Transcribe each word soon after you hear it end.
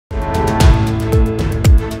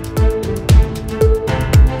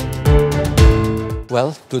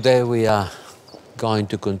Well, today we are going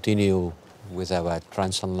to continue with our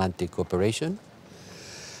transatlantic cooperation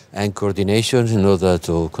and coordination in order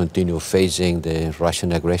to continue facing the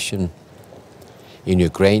Russian aggression in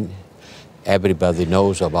Ukraine. Everybody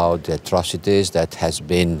knows about the atrocities that has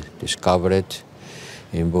been discovered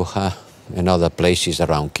in Bucha and other places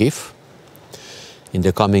around Kyiv. In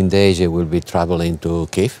the coming days, I will be traveling to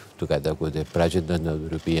Kyiv together with the President of the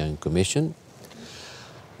European Commission.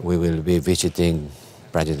 We will be visiting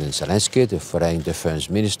President Zelenskyy, the Foreign Defense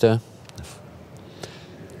Minister,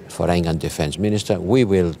 Foreign and Defense Minister. We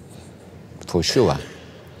will, for sure,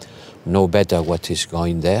 know better what is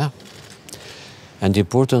going there. And the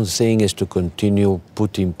important thing is to continue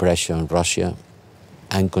putting pressure on Russia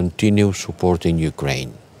and continue supporting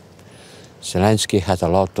Ukraine. Zelenskyy has a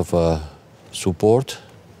lot of support,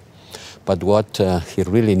 but what he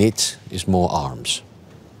really needs is more arms.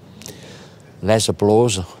 Less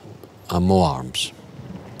applause and more arms.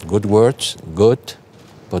 Good words, good,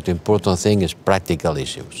 but the important thing is practical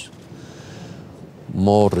issues.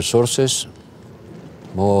 More resources,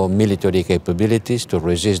 more military capabilities to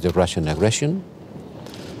resist the Russian aggression,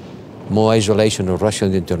 more isolation of Russia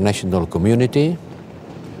in the international community,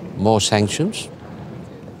 more sanctions.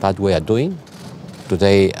 That we are doing.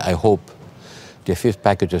 Today, I hope the fifth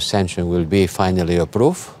package of sanctions will be finally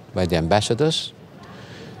approved by the ambassadors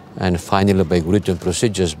and finally by written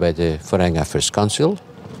procedures by the Foreign Affairs Council.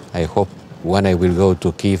 I hope when I will go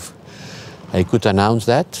to Kyiv, I could announce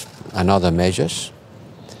that and other measures.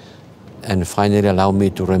 And finally, allow me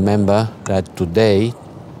to remember that today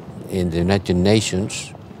in the United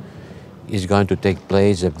Nations is going to take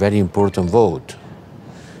place a very important vote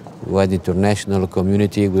where the international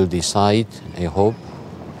community will decide, I hope,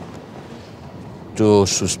 to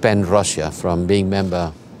suspend Russia from being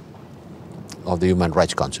member of the Human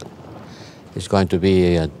Rights Council. It's going to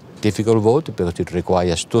be a difficult vote because it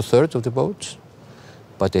requires 2/3 of the votes,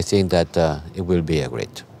 but I think that it will be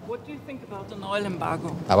agreed. What do you think about an oil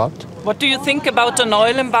embargo? About? What do you think about an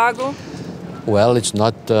oil embargo? Well, it's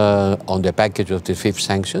not on the package of the fifth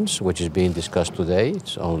sanctions, which is being discussed today.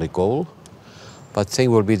 It's only coal. But things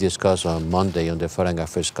will be discussed on Monday on the Foreign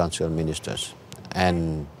Affairs Council ministers.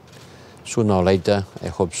 And sooner or later, I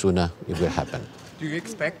hope sooner, it will happen. Do you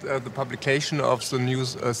expect the publication of the new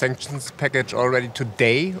sanctions package already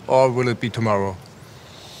today, or will it be tomorrow?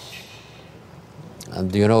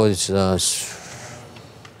 And you know,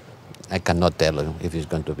 I cannot tell you if it's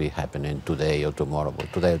going to be happening today or tomorrow.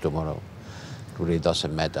 But today or tomorrow, it really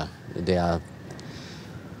doesn't matter. They are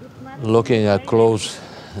looking at a close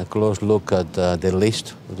look at the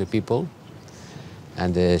list of the people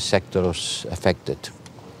and the sectors affected.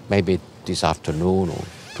 Maybe this afternoon or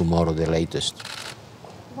tomorrow, the latest.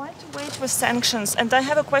 Why to wait with sanctions? And I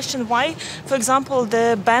have a question. Why, for example,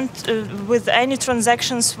 the ban with any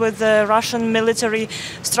transactions with the Russian military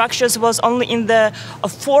structures was only in the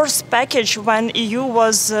fourth package when EU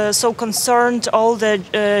was so concerned all the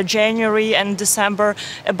January and December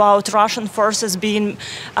about Russian forces being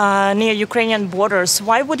near Ukrainian borders?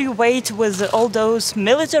 Why would you wait with all those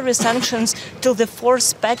military sanctions till the fourth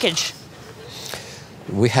package?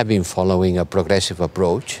 We have been following a progressive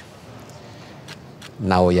approach.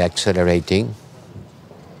 Now we are accelerating.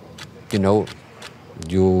 You know,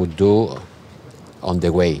 you do on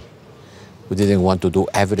the way. We didn't want to do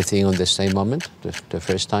everything on the same moment, the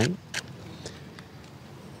first time,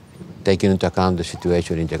 taking into account the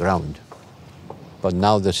situation in the ground. But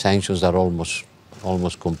now the sanctions are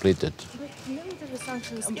almost completed.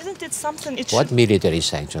 Isn't it something it What military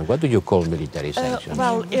sanctions? What do you call military sanctions?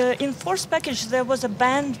 Well, in fourth package there was a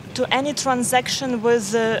ban to any transaction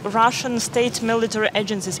with Russian state military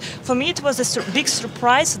agencies. For me it was a big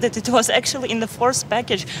surprise that it was actually in the fourth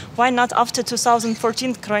package. Why not after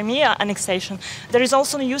 2014 Crimea annexation? There is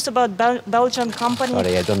also news about Belgian company...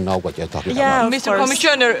 Sorry, I don't know what you're talking about. Mr.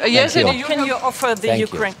 Commissioner, yes, you. can you offer the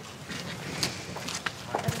Ukraine?